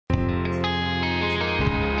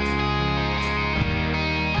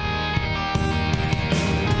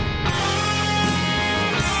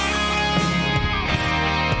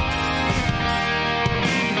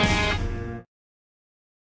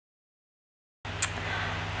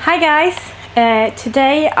Hi guys!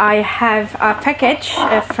 Today I have a package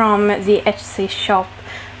from the Etsy shop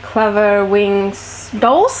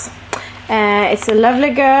CloverWingsDolls. It's a lovely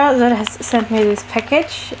girl that has sent me this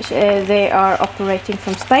package. They are operating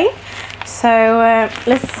from Spain, so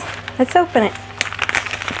let's open it.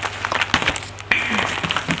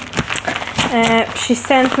 She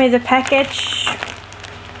sent me the package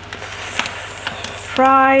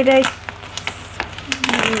Friday,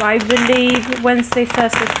 I believe, Wednesday,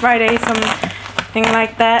 Thursday, Friday, something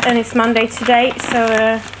like that, and it's Monday today, so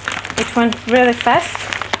it went really fast.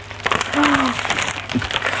 Oh,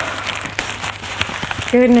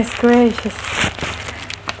 goodness gracious.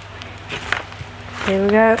 Here we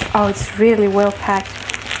go. Oh, it's really well packed.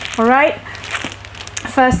 Alright,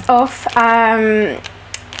 first off, I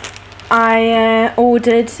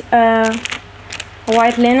ordered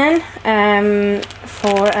white linen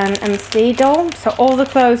for an MSD doll, so all the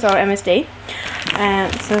clothes are MSD.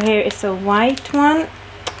 So here is a white one,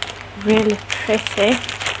 really pretty.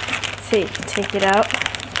 Let's see, you can take it out.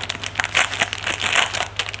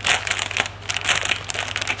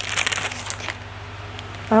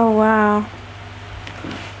 Oh wow!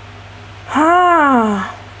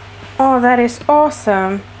 Oh, that is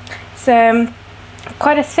awesome. It's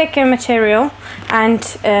quite a thicker material, and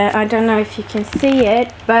I don't know if you can see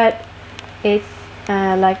it, but it's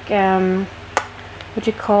like what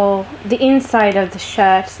you call the inside of the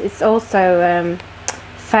shirt. It's also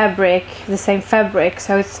fabric, the same fabric,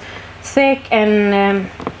 so it's thick and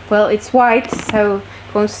well, it's white, so it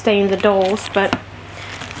won't stain the dolls, but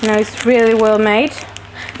you know, it's really well made.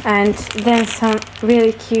 And then some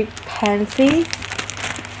really cute pansies.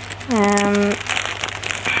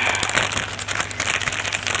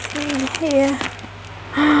 Here.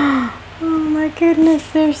 Oh my goodness,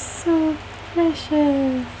 they're so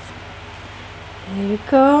precious. There you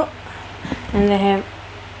go. And they have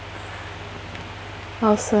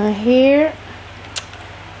also here.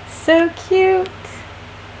 So cute.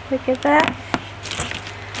 Look at that.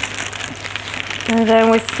 And then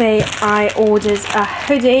we say I ordered a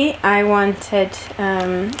hoodie. I wanted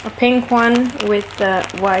a pink one with the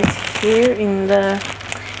white here in the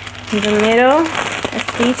middle as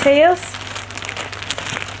details.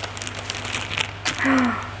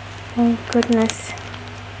 Oh goodness.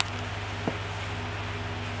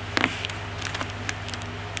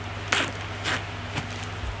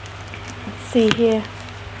 Let's see here.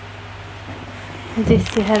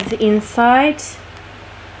 This you have the inside.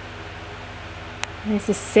 It's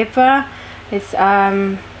a zipper. It's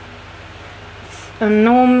a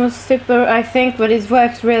normal zipper, I think, but it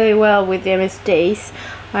works really well with the MSDs.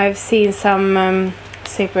 I've seen some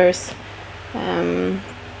zippers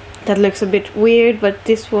that looks a bit weird, but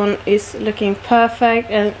this one is looking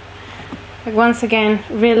perfect, and once again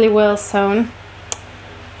really well sewn.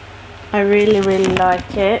 I really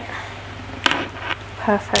like it.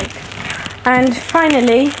 Perfect. And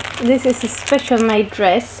finally, this is a special made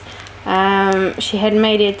dress. She had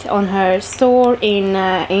made it on her store in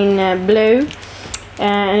blue,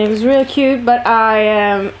 and it was real cute, but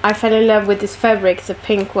I fell in love with this fabric, the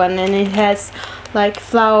pink one, and it has like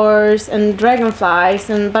flowers and dragonflies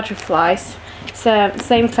and butterflies. It's the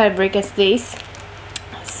same fabric as these,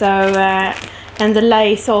 so and the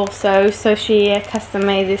lace also, so she custom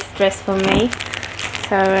made this dress for me,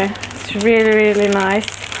 so it's really nice.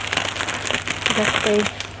 Let's see.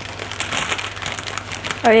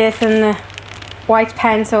 Oh yes, and white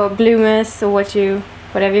pants or bloomers, or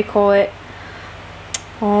whatever you call it.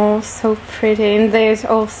 Oh, so pretty. And there's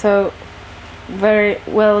also very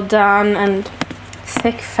well done and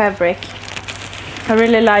thick fabric. I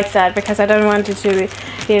really like that because I don't want it to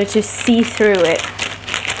be able to see through it.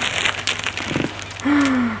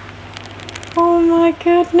 Oh my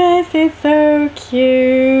goodness, it's so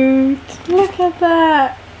cute. Look at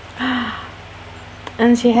that.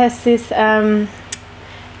 And she has this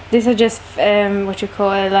these are just what you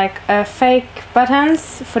call it, like fake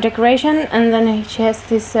buttons for decoration, and then she has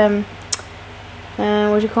this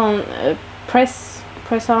what you call them,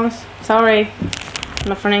 press-ons. Sorry, I'm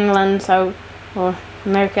not from England, or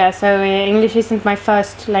America, so English isn't my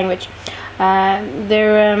first language.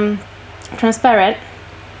 They're transparent,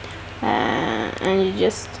 and you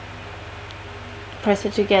just press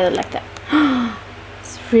it together like that.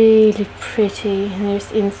 It's really pretty. And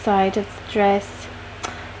there's inside of the dress.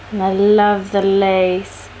 And I love the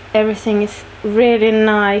lace. Everything is really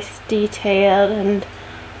nice, detailed, and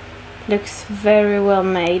looks very well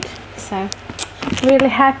made. So, really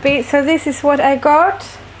happy. So this is what I got.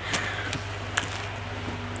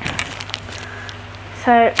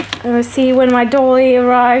 So, we'll see when my dolly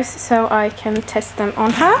arrives, so I can test them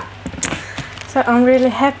on her. So I'm really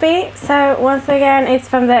happy. So once again, it's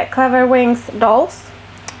from the CloverWingsDolls,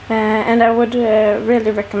 and I would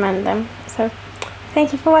really recommend them. So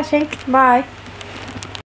thank you for watching. Bye.